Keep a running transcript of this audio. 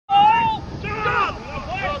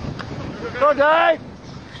on, Dave!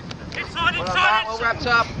 Inside, inside! All wrapped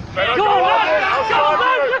up. Go on,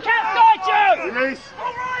 look outside you! Release.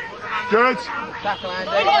 Good. Tackle,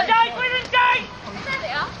 Andy. Win it, Dave! Win it, Dave! Hit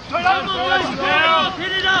it up!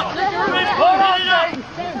 Hit it up!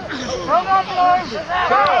 Come on, boys!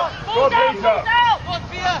 Ball down, ball down!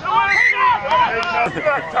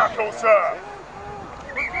 Back tackle, sir.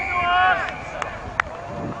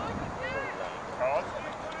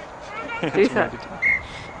 Who's that?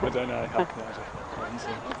 I don't know. How can I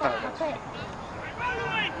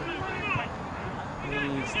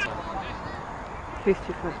 55.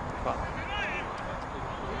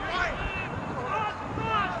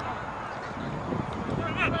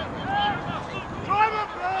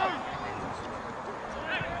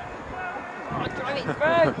 Drive it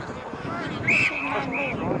through!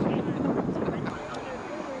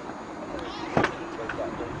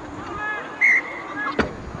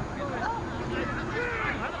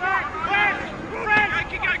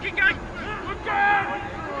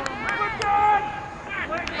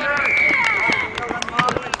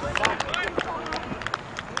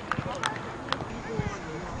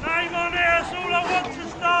 Name on here, that's all I want to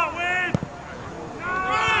start with.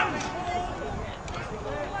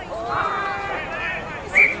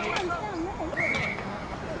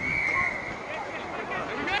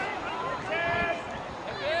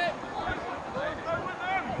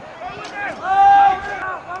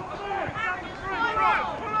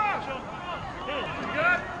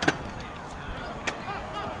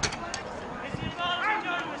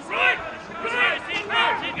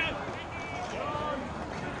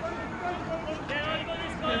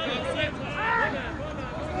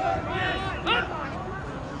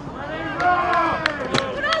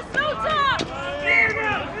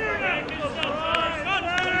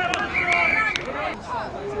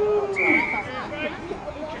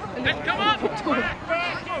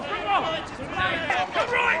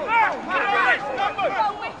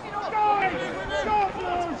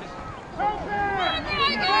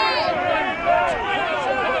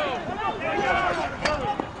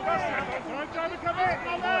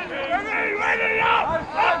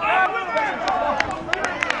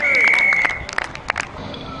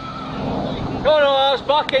 Go on, ORRFC,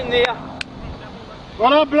 back in there.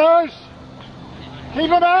 Well on, Blues. Keep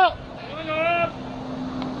them out.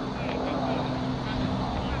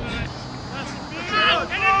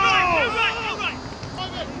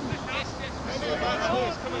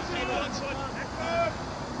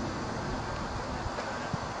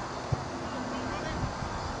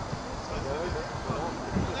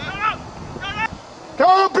 Go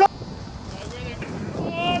on, Blues.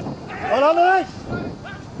 Well on, Lewis.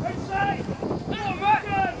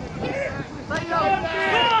 Go on,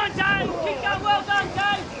 Dave! Keep going, well done,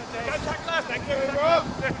 Dave!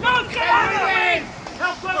 Go, Dave!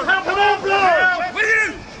 Help him, help him! Come on, Blues.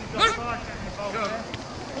 William!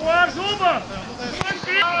 War's over! Take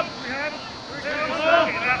it out.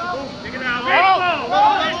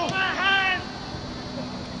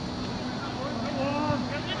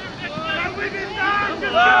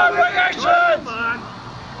 Reigatians!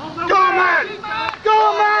 Go on, man! Go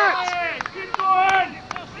on, man! Keep going!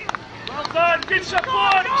 Well done, good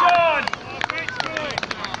support, John!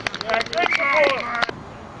 Yeah, good support!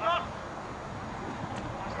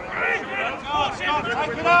 Scott,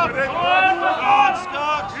 take it up! Come on,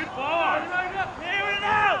 Scott! Good ball! Here and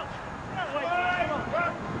out!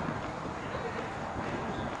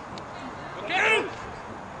 Okay!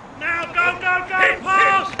 Now, go,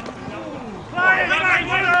 pass! Play it,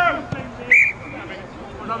 winner!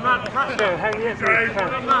 Hang in.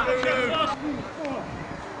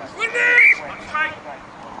 Win it!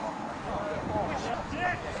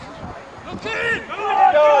 Look in!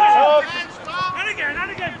 And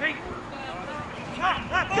again, Pete!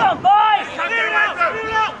 Go on, boys! Keep working,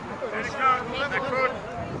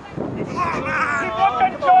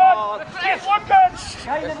 John! Keep working!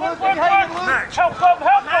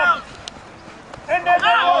 Help them! In there,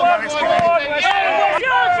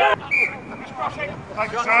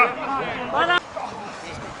 Thank you, sir.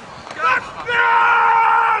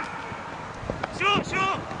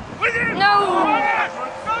 Sure! With him! No!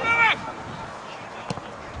 Go, Lewis!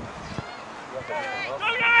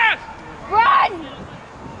 Run!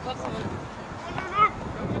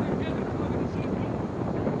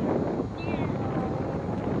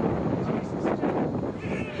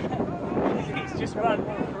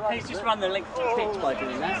 He's just run the length of the pitch by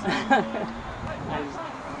doing that.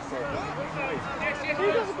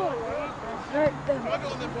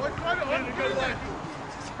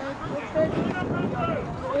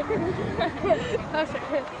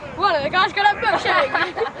 One of the guys got a milkshake!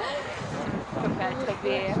 Okay, take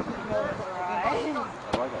the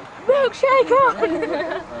come on!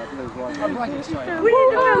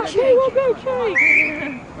 We'll go, Chi, we'll go, Chi!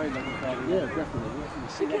 Yeah, definitely.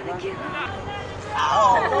 We're gonna get her.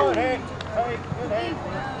 Oh, good hit. Good hit.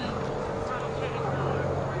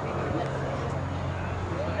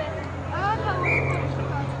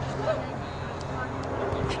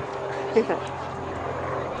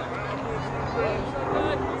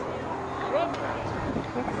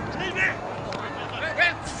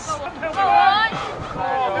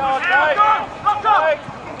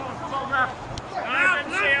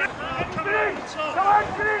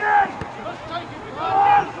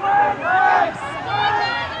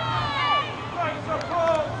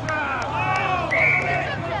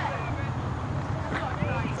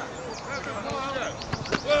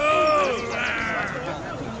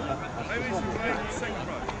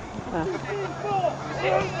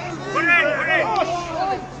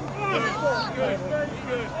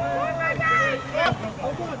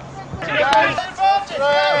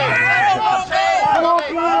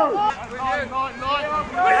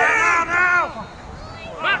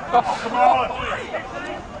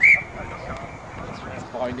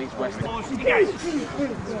 Findings Western. Come on,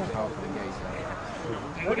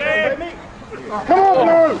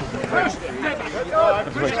 Blue! Go! Come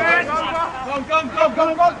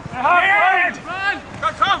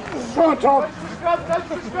Come on, Tom!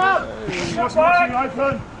 What's watching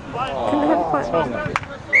open?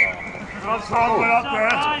 That's halfway up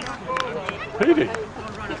there. Really?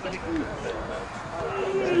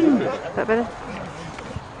 Is that better?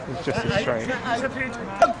 It's just as straight.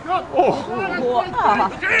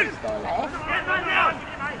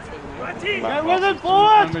 Get with it,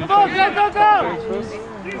 forward! Come on, go!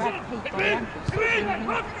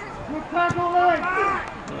 Good tackle, Lee!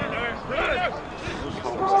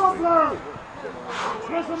 Come on, Blue!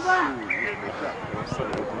 Press them back!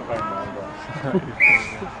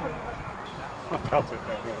 I felt it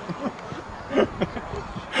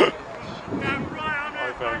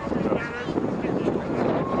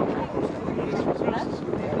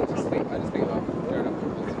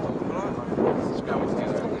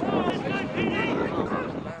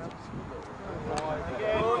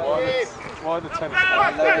Why the tennis?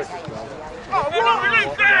 Oh, what?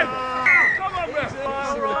 Release them! Come on, man!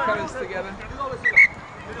 See the colours together.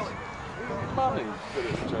 Money, but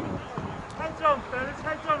it's general. Heads on, fellas,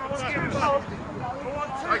 heads on. I want to get involved.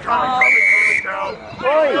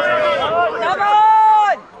 Come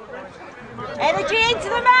on! Energy into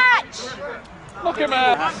the match! Look at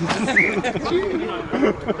man!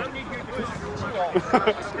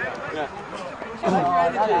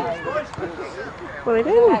 What are they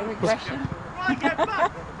doing? Regression.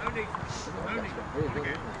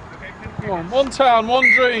 Come on, one town,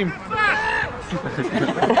 one dream.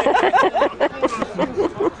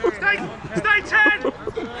 Stay 10!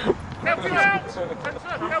 Help him out!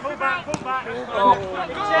 Help him out! Pull back!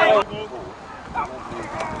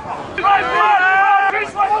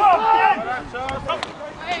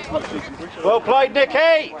 Well played,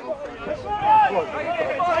 Nicky!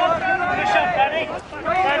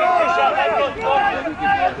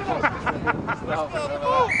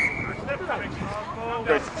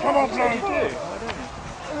 Come on, Blue!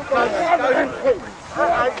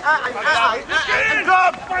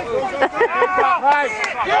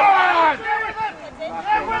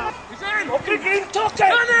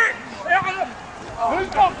 Who's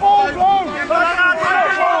got ball, Blue? Get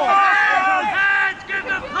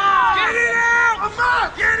it out!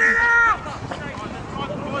 Get it out!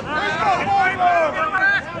 Who's got ball, Blue?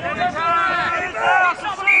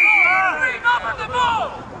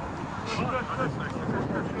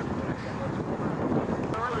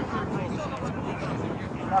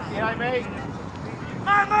 Lucky, eh, mate?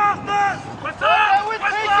 Man, Masters! What's up? With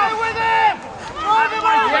him! Drive him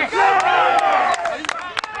out!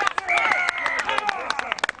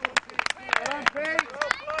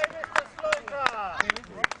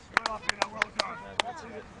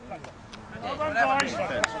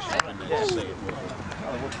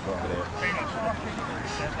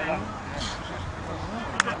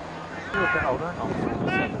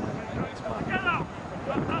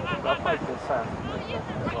 I played for Sam.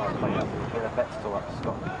 Well, I played up with a vet's tour up to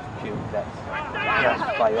Scotland, Shield vets.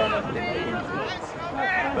 Yeah, play then and didn't get into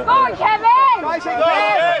it. Go on, Kevin! Go,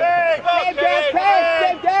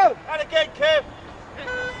 Kev! And again, Kev!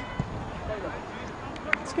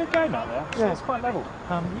 It's a good game out there. Yeah. It's quite level.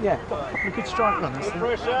 Yeah, got a couple of good strike runners.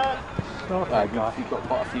 Pressure! You've got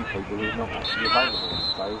quite a few people who are not actually available to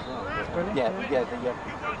play as well. Really? Yeah,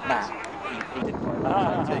 Matt, he didn't play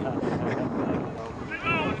that team.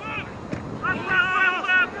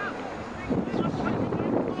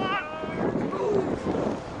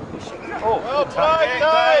 Oh!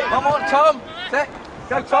 One more, Tom. Set.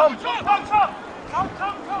 Go, Tom.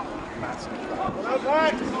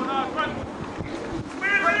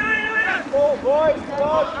 Ball, boys,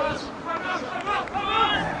 ball.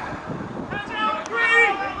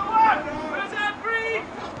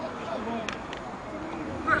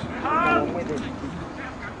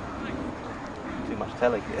 Too much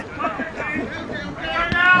telly.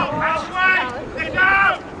 Now, that's way. Get down.